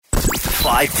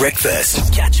5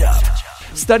 Breakfast. Catch up.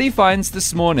 Study finds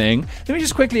this morning. Let me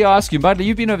just quickly ask you, Madly,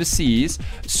 you've been overseas.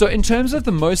 So in terms of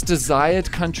the most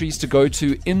desired countries to go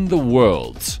to in the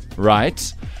world,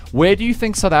 right? Where do you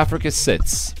think South Africa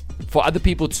sits? For other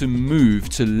people to move,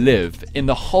 to live in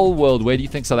the whole world, where do you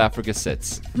think South Africa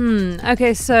sits?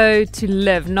 Okay, so to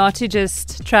live, not to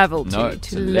just travel to. No,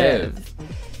 to live.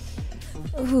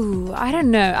 Ooh, I don't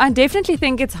know. I definitely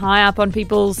think it's high up on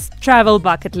people's travel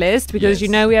bucket list because,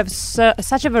 Yes. we have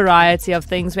such a variety of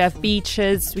things. We have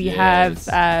beaches, we Yes. have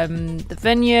the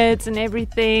vineyards and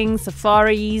everything,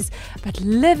 safaris. But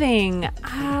living,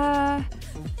 Top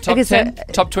Okay, so- 10?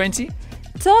 Top 20?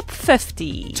 top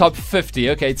 50. Top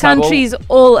 50. Okay, Tabo. Countries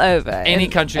all over. Any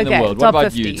country in the Okay, world. What top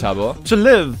about 50. you, Tabo? To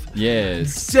live,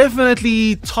 Yes.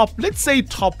 definitely top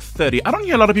 30. I don't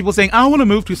hear a lot of people saying, I want to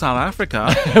move to South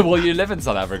Africa. Well, you live in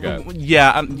South Africa.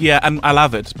 and I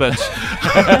love it, but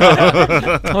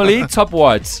Holly, top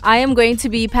what? I am going to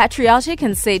be patriotic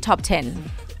and say top 10.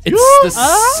 It's the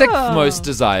sixth most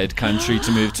desired country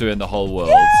to move to in the whole world.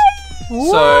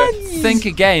 So think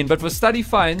again. But for study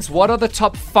finds, what are the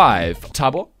top 5?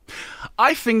 Tabo?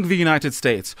 I think the United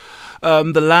States,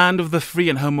 the land of the free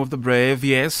and home of the brave,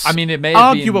 yes. I mean, it may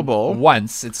have arguable. been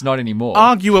once. It's not anymore.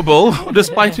 Arguable,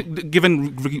 despite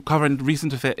given current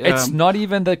recent affairs. It's not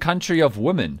even the country of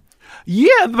women.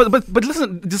 Yeah, but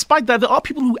listen, despite that, there are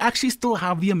people who actually still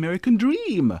have the American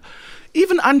dream.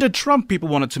 Even under Trump, people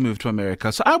wanted to move to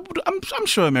America. So I'm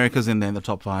sure America's in there in the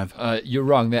top 5. You're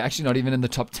wrong. They're actually not even in the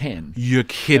top 10. You're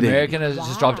kidding. America has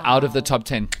just dropped out of the top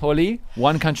 10. Holly,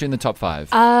 one country in the top 5.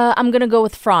 I'm going to go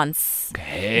with France.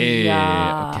 Hey,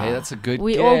 Yeah. okay, that's a good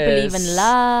We guess. all believe in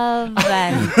love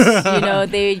and,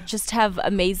 they just have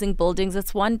amazing buildings.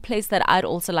 It's one place that I'd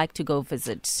also like to go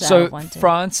visit. So one day.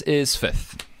 France is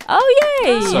 5th. Oh,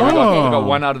 yay. So we got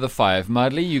 1 out of the 5.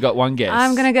 Madly, you got one guess.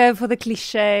 I'm going to go for the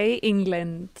cliche,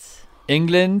 England.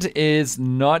 England is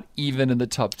not even in the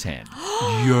top 10.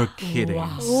 You're kidding.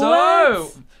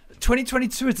 So,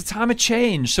 2022 is a time of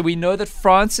change. So we know that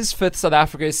France is 5th, South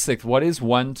Africa is 6th. What is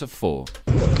 1 to 4?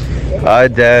 Hi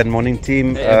Dan, morning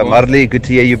team. everyone. Marley, good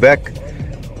to hear you back.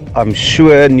 I'm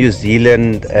sure New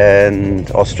Zealand and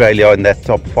Australia are in that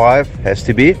top 5, has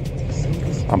to be.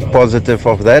 I'm positive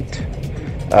of that.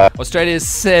 Australia is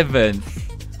 7th.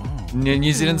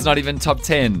 New Zealand's not even top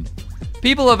 10.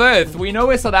 People of Earth, we know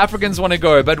where South Africans want to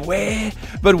go, but where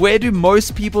do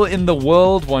most people in the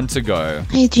world want to go?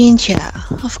 Hey Ginger,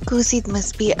 of course it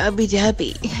must be Abu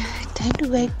Dhabi.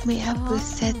 Don't wake me up with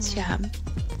such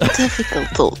difficult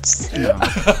thoughts.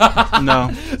 No.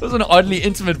 That was an oddly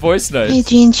intimate voice note. Hey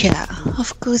Ginger,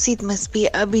 of course it must be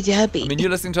Abu Dhabi. I mean, you're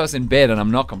listening to us in bed and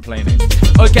I'm not complaining.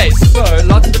 Okay, so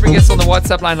lots of different guests on the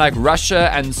WhatsApp line like Russia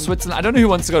and Switzerland. I don't know who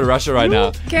wants to go to Russia right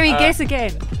now. Can we guess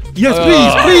again? Yes,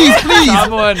 please.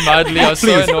 Tabo and Madly are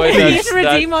so annoyed Please that,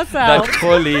 redeem that ourselves.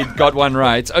 Holly got one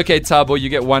right. Okay, Tabo, you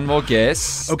get one more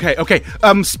guess. Okay.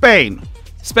 Spain.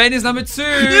 Spain is number 2.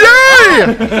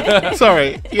 Yay!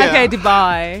 Sorry. Yeah. Okay,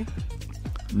 Dubai.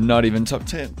 Not even top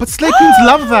 10. But slay queens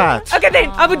love that. Okay, then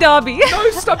Abu Dhabi.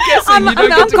 No, stop guessing. I'm You don't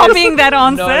get to guess. copying that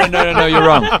answer. No, you're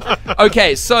wrong.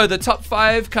 Okay, so the top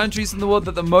 5 countries in the world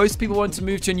that the most people want to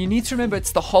move to, and you need to remember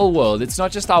it's the whole world. It's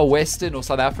not just our Western or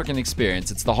South African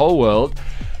experience, it's the whole world.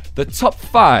 The top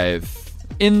 5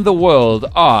 in the world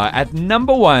are at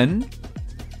number 1,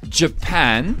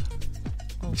 Japan.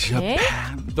 Okay.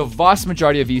 The vast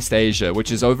majority of East Asia,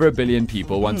 which is over 1 billion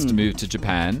people, wants to move to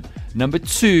Japan. Number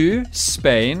 2,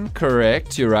 Spain.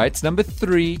 Correct. You're right. Number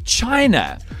 3,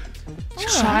 China.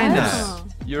 China.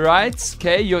 You're right.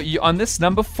 Okay. You're on this.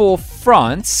 Number 4,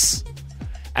 France.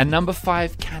 And number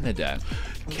 5, Canada.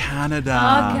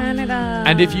 Canada. Canada.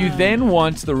 And if you then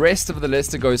want the rest of the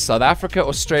list to go South Africa,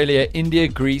 Australia, India,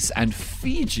 Greece, and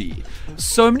Fiji.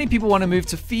 So many people want to move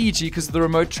to Fiji because of the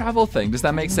remote travel thing. Does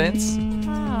that make sense?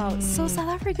 Wow. So South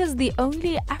Africa is the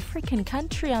only African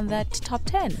country on that top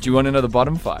 10. Do you want to know the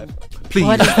bottom 5? Please.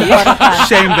 What is the bottom 5?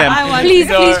 Shame them. Please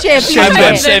share. Shame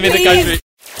them. Shame in the country.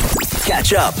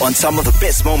 Catch up on some of the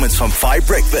best moments from 5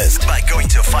 Breakfast by going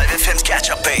to 5FM's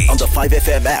catch-up page on the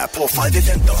 5FM app or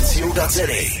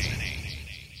 5FM.co.za.